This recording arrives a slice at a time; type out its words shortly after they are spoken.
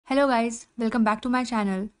Hello guys, welcome back to my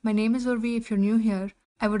channel. My name is Urvi. If you're new here,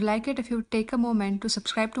 I would like it if you would take a moment to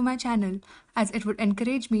subscribe to my channel, as it would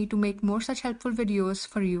encourage me to make more such helpful videos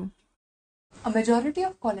for you. A majority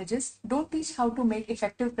of colleges don't teach how to make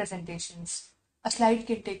effective presentations. A slide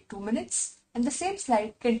can take 2 minutes, and the same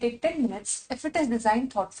slide can take 10 minutes if it is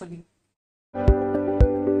designed thoughtfully.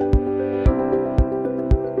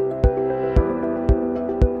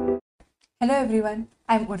 Hello everyone,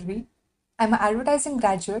 I'm Urvi. I'm an advertising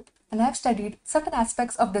graduate and I have studied certain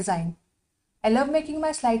aspects of design. I love making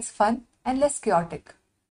my slides fun and less chaotic.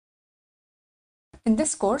 In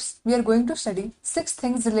this course, we are going to study 6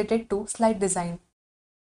 things related to slide design.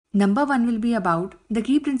 Number 1 will be about the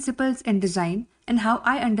key principles in design and how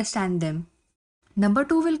I understand them. Number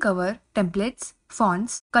 2 will cover templates,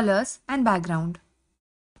 fonts, colors, and background.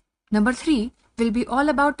 Number 3 will be all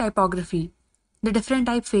about typography, the different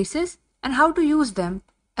typefaces, and how to use them,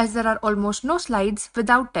 as there are almost no slides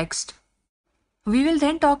without text. We will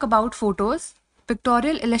then talk about photos,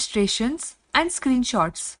 pictorial illustrations, and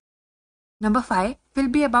screenshots. Number 5 will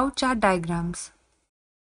be about chart diagrams.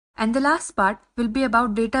 And the last part will be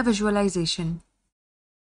about data visualization.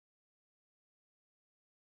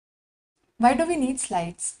 Why do we need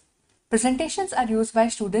slides? Presentations are used by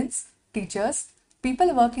students, teachers,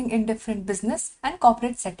 people working in different business and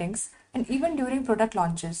corporate settings, and even during product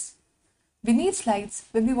launches. We need slides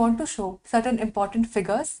when we want to show certain important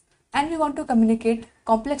figures and we want to communicate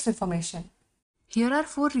complex information. Here are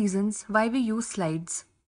 4 reasons why we use slides.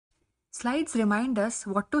 Slides remind us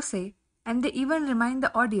what to say, and they even remind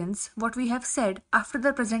the audience what we have said after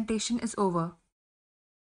the presentation is over.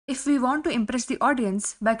 If we want to impress the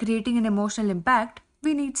audience by creating an emotional impact,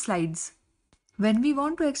 we need slides. When we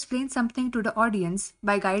want to explain something to the audience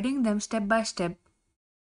by guiding them step by step,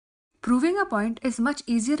 proving a point is much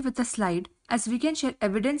easier with a slide, as we can share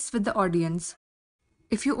evidence with the audience.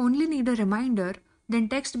 If you only need a reminder, then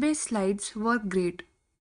text-based slides work great.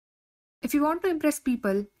 If you want to impress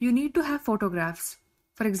people, you need to have photographs.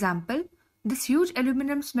 For example, this huge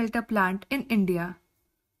aluminum smelter plant in India.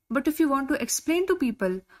 But if you want to explain to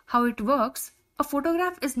people how it works, a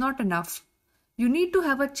photograph is not enough. You need to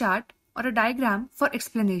have a chart or a diagram for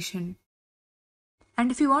explanation. And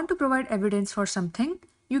if you want to provide evidence for something,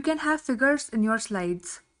 you can have figures in your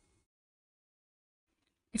slides.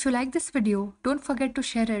 If you like this video, don't forget to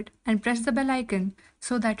share it and press the bell icon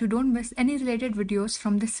so that you don't miss any related videos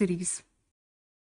from this series.